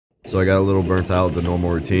So I got a little burnt out of the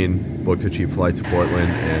normal routine, booked a cheap flight to Portland,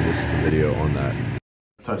 and this is the video on that.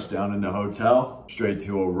 Touchdown in the hotel, straight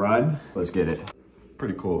to a run. Let's get it.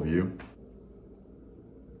 Pretty cool view.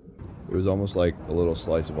 It was almost like a little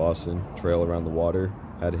slice of Austin, trail around the water,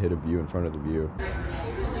 had to hit a view in front of the view.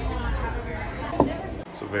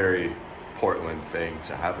 It's a very Portland thing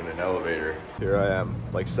to have in an elevator. Here I am,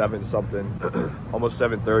 like 7 something, almost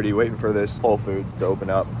 7:30, waiting for this Whole Foods to open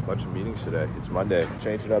up. A bunch of meetings today. It's Monday.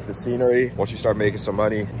 Changing up the scenery. Once you start making some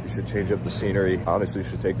money, you should change up the scenery. Honestly, you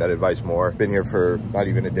should take that advice more. Been here for not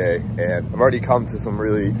even a day, and I've already come to some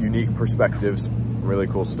really unique perspectives, really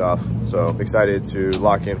cool stuff. So excited to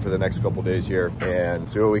lock in for the next couple days here and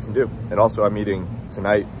see what we can do. And also I'm meeting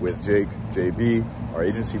tonight with Jake, JB, our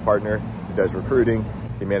agency partner who does recruiting.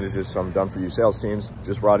 He manages some done-for-you sales teams,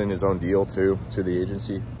 just brought in his own deal too to the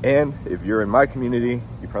agency. And if you're in my community,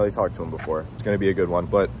 you probably talked to him before. It's gonna be a good one.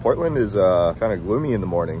 But Portland is kind of gloomy in the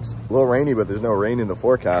mornings. A little rainy, but there's no rain in the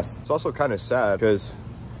forecast. It's also kind of sad because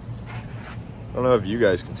I don't know if you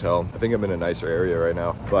guys can tell. I think I'm in a nicer area right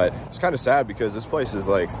now, but it's kind of sad because this place is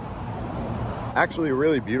like actually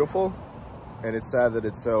really beautiful. And it's sad that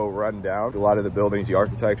it's so run down. A lot of the buildings, the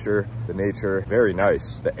architecture, the nature, very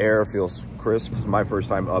nice. The air feels crisp. This is my first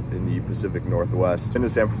time up in the Pacific Northwest. Been to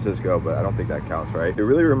San Francisco, but I don't think that counts, right? It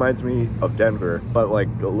really reminds me of Denver, but like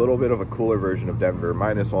a little bit of a cooler version of Denver,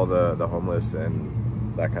 minus all the homeless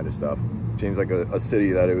and that kind of stuff. Seems like a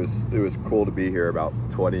city that it was cool to be here about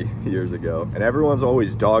 20 years ago. And everyone's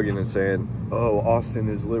always dogging and saying, oh, Austin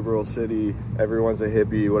is liberal city, everyone's a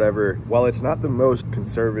hippie, whatever. While it's not the most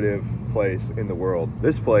conservative place in the world,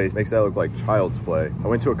 this place makes that look like child's play. I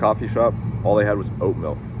went to a coffee shop, all they had was oat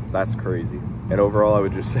milk. That's crazy. And overall, I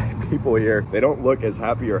would just say people here, they don't look as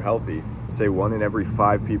happy or healthy. Say 1 in every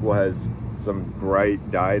 5 people has some bright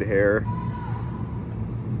dyed hair.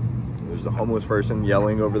 There's a homeless person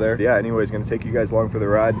yelling over there. Yeah, anyways, gonna take you guys along for the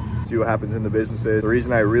ride, see what happens in the businesses. The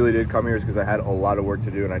reason I really did come here is because I had a lot of work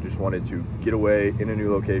to do and I just wanted to get away in a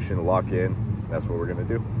new location, lock in. That's what we're gonna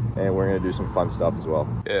do. And we're gonna do some fun stuff as well.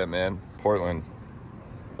 Yeah, man, Portland.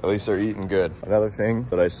 At least they're eating good. Another thing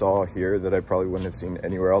that I saw here that I probably wouldn't have seen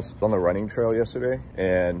anywhere else, on the running trail yesterday,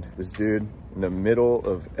 and this dude in the middle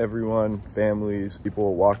of everyone, families,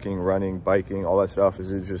 people walking, running, biking, all that stuff,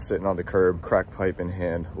 is just sitting on the curb, crack pipe in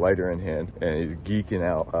hand, lighter in hand, and he's geeking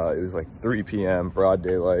out. It was like 3 p.m., broad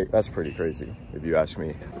daylight. That's pretty crazy, if you ask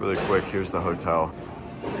me. Really quick, here's the hotel.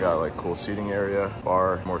 We got like cool seating area,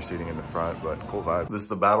 bar, more seating in the front, but cool vibe. This is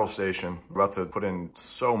the battle station. We're about to put in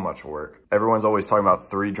so much work. Everyone's always talking about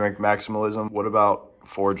 3-drink maximalism. What about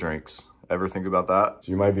 4 drinks? Ever think about that?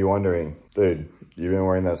 So you might be wondering, dude, you've been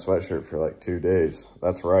wearing that sweatshirt for like 2 days.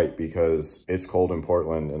 That's right, because it's cold in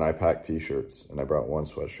Portland and I packed t-shirts and I brought 1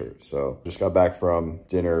 sweatshirt. So just got back from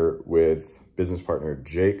dinner with business partner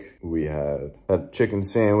Jake. We had a chicken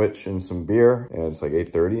sandwich and some beer, and it's like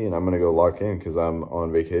 8:30, and I'm gonna go lock in because I'm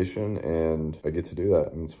on vacation and I get to do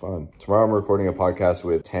that, and it's fun. Tomorrow I'm recording a podcast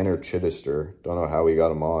with Tanner Chittister. Don't know how we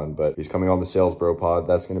got him on, but he's coming on the Sales Bro Pod.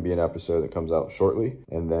 That's gonna be an episode that comes out shortly,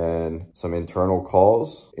 and then some internal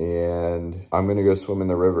calls, and I'm gonna go swim in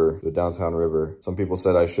the river, the downtown river. Some people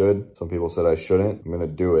said I should, some people said I shouldn't. I'm gonna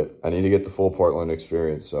do it. I need to get the full Portland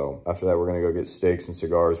experience. So after that, we're gonna go get steaks and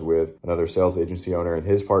cigars with another sales agency owner and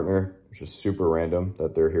his partner, which is super random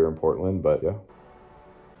that they're here in Portland, but yeah.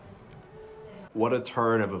 What a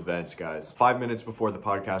turn of events, guys. 5 minutes before the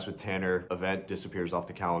podcast with Tanner, event disappears off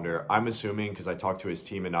the calendar. I'm assuming, because I talked to his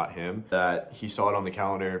team and not him, that he saw it on the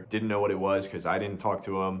calendar, didn't know what it was because I didn't talk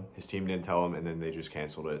to him, his team didn't tell him, and then they just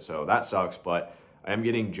canceled it. So that sucks, but I am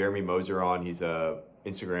getting Jeremy Moser on. He's a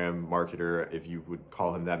Instagram marketer, if you would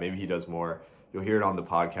call him that. Maybe he does more. You'll hear it on the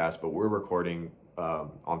podcast, but we're recording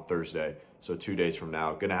on Thursday. So 2 days from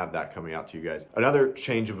now, gonna have that coming out to you guys. Another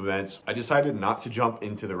change of events, I decided not to jump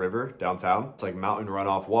into the river downtown. It's like mountain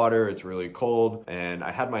runoff water, it's really cold. And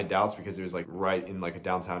I had my doubts because it was like right in like a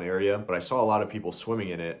downtown area, but I saw a lot of people swimming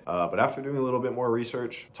in it. But after doing a little bit more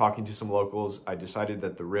research, talking to some locals, I decided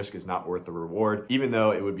that the risk is not worth the reward, even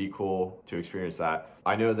though it would be cool to experience that.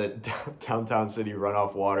 I know that downtown city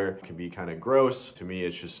runoff water can be kind of gross. To me,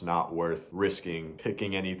 it's just not worth risking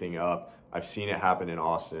picking anything up. I've seen it happen in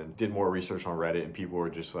Austin. Did more research on Reddit and people were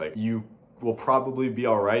just like, you will probably be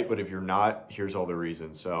all right, but if you're not, here's all the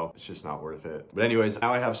reasons. So it's just not worth it. But anyways,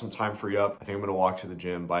 now I have some time free up. I think I'm gonna walk to the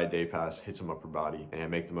gym, buy a day pass, hit some upper body, and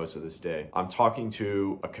make the most of this day. I'm talking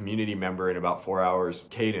to a community member in about 4 hours,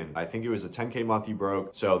 Caden. I think it was a 10K month he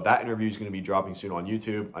broke. So that interview is gonna be dropping soon on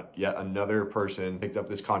YouTube. Yet another person picked up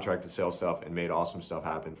this contracted sales stuff and made awesome stuff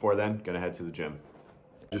happen. Before then, gonna head to the gym.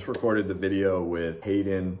 Just recorded the video with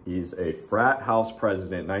Hayden. He's a frat house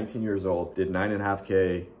president, 19 years old, did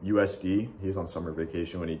 9.5K USD. He was on summer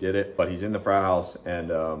vacation when he did it, but he's in the frat house, and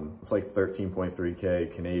it's like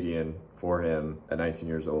 13.3K Canadian for him at 19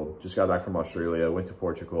 years old. Just got back from Australia, went to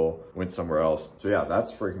Portugal, went somewhere else. So yeah,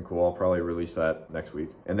 that's freaking cool. I'll probably release that next week.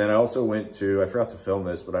 And then I also went to, I forgot to film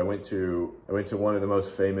this, but I went to one of the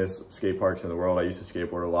most famous skate parks in the world. I used to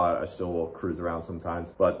skateboard a lot. I still will cruise around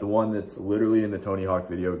sometimes, but the one that's literally in the Tony Hawk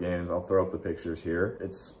video games, I'll throw up the pictures here.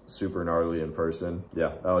 It's super gnarly in person.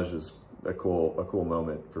 Yeah, that was just a cool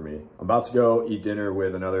moment for me. I'm about to go eat dinner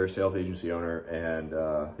with another sales agency owner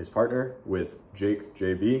and his partner, with Jake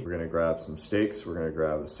JB. We're gonna grab some steaks. We're gonna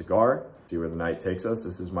grab a cigar, see where the night takes us.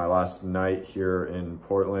 This is my last night here in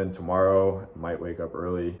Portland. Tomorrow, I might wake up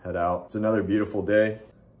early, head out. It's another beautiful day.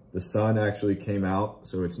 The sun actually came out,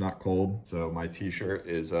 so it's not cold. So my t-shirt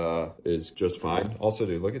is just fine. Also,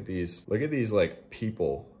 dude, look at these like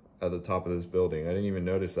people at the top of this building. I didn't even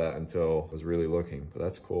notice that until I was really looking, but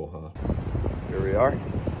that's cool, huh? Here we are.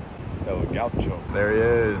 El Gaucho. There he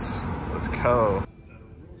is. Let's go.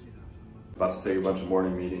 About to take a bunch of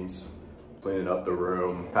morning meetings, cleaning up the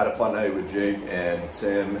room. Had a fun night with Jake and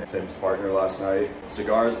Tim's partner last night.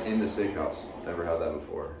 Cigars in the steakhouse. Never had that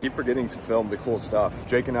before. Keep forgetting to film the cool stuff.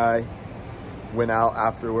 Jake and I went out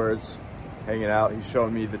afterwards, hanging out. He's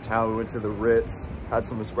showing me the town. We went to the Ritz, had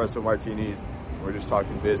some espresso martinis. We're just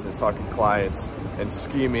talking business, talking clients, and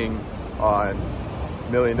scheming on $1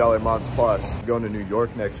 million months plus. Going to New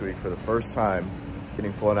York next week for the first time,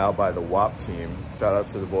 getting flown out by the WAP team. Shout out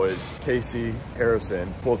to the boys. Casey,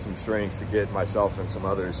 Harrison pulled some strings to get myself and some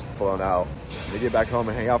others flown out. We get back home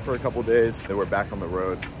and hang out for a couple days, then we're back on the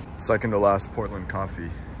road. Second to last Portland coffee.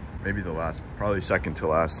 Maybe the last, probably second to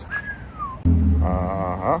last.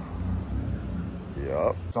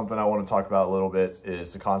 Yep. Something I want to talk about a little bit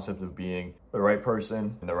is the concept of being the right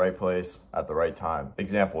person in the right place at the right time.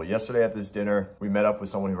 Example, yesterday at this dinner, we met up with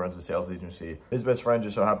someone who runs a sales agency. His best friend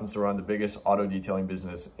just so happens to run the biggest auto detailing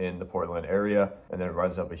business in the Portland area, and then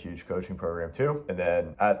runs up a huge coaching program too. And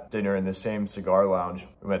then at dinner in the same cigar lounge,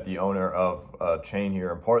 we met the owner of a chain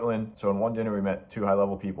here in Portland. So in one dinner, we met two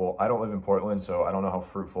high-level people. I don't live in Portland, so I don't know how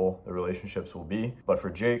fruitful the relationships will be. But for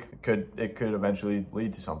Jake, it could eventually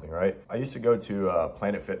lead to something, right? I used to go to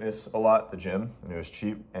Planet Fitness a lot, the gym, and it was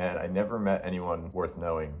cheap, and I never met anyone worth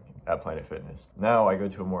knowing at Planet Fitness. Now I go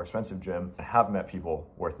to a more expensive gym. I have met people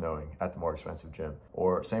worth knowing at the more expensive gym.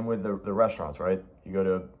 Or same with the restaurants, right? You go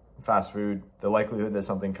to fast food, the likelihood that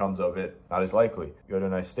something comes of it, not as likely. You go to a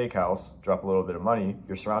nice steakhouse, drop a little bit of money,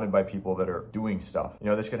 you're surrounded by people that are doing stuff. You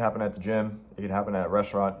know, this could happen at the gym, it could happen at a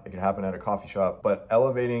restaurant, it could happen at a coffee shop, but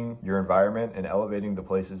elevating your environment and elevating the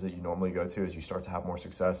places that you normally go to as you start to have more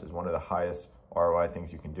success is one of the highest ROI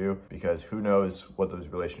things you can do, because who knows what those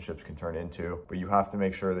relationships can turn into. But you have to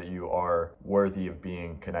make sure that you are worthy of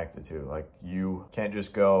being connected to. Like, you can't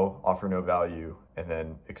just go offer no value and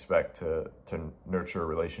then expect to nurture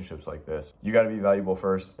relationships like this. You got to be valuable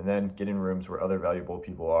first, and then get in rooms where other valuable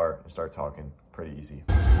people are and start talking. Pretty easy.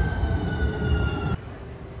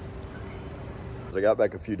 I got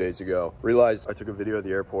back a few days ago, realized I took a video at the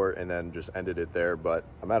airport and then just ended it there, but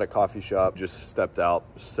I'm at a coffee shop, just stepped out,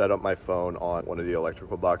 set up my phone on one of the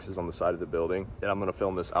electrical boxes on the side of the building, and I'm gonna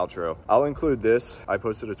film this outro. I'll include this. I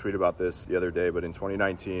posted a tweet about this the other day, but in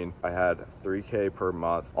 2019, I had 3K per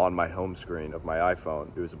month on my home screen of my iPhone.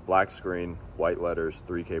 It was a black screen, white letters,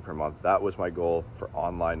 3K per month. That was my goal for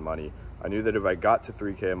online money. I knew that if I got to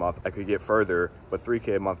 3K a month, I could get further, but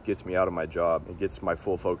 3K a month gets me out of my job and gets my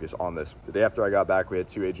full focus on this. The day after I got back, we had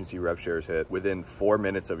 2 agency rev shares hit within 4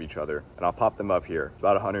 minutes of each other, and I'll pop them up here.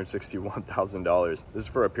 About $161,000. This is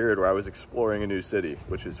for a period where I was exploring a new city,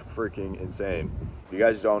 which is freaking insane. If you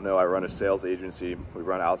guys don't know, I run a sales agency. We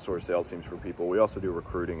run outsourced sales teams for people. We also do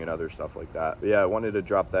recruiting and other stuff like that. But yeah, I wanted to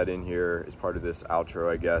drop that in here as part of this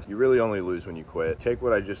outro, I guess. You really only lose when you quit. Take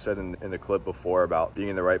what I just said in the clip before about being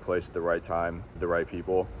in the right place at the right time, the right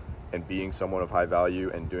people, and being someone of high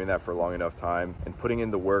value, and doing that for a long enough time and putting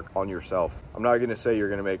in the work on yourself. I'm not gonna say you're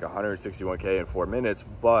gonna make 161K in 4 minutes,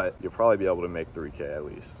 but you'll probably be able to make 3K at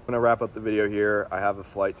least. I'm gonna wrap up the video here. I have a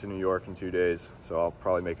flight to New York in 2 days, so I'll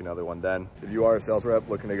probably make another one then. If you are a sales rep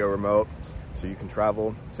looking to go remote so you can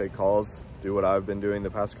travel, take calls, do what I've been doing the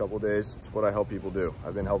past couple of days. It's what I help people do.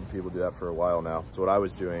 I've been helping people do that for a while now. It's what I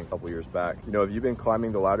was doing a couple years back. You know, if you've been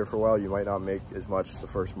climbing the ladder for a while, you might not make as much the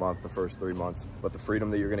first month, the first 3 months, but the freedom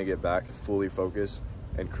that you're gonna get back to fully focus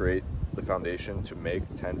and create the foundation to make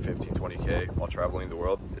 10, 15, 20K while traveling the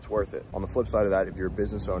world, it's worth it. On the flip side of that, if you're a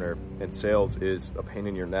business owner and sales is a pain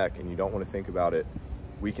in your neck and you don't want to think about it,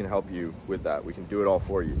 we can help you with that. We can do it all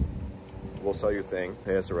for you. we'll sell your thing,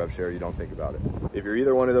 pay us a rev share, you don't think about it. If you're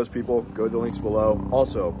either one of those people, go to the links below.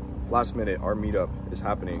 Also, last minute, our meetup is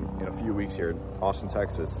happening in a few weeks here in Austin,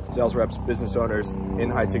 Texas. Sales reps, business owners in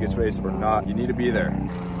the high ticket space or not, you need to be there.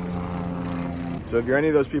 So if you're any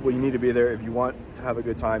of those people, you need to be there. If you want to have a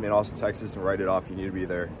good time in Austin, Texas and write it off, you need to be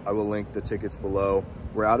there. I will link the tickets below.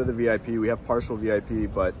 We're out of the VIP. We have partial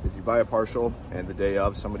VIP, but if you buy a partial and the day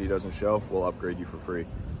of somebody doesn't show, we'll upgrade you for free.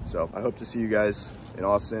 So I hope to see you guys in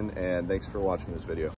Austin, and thanks for watching this video.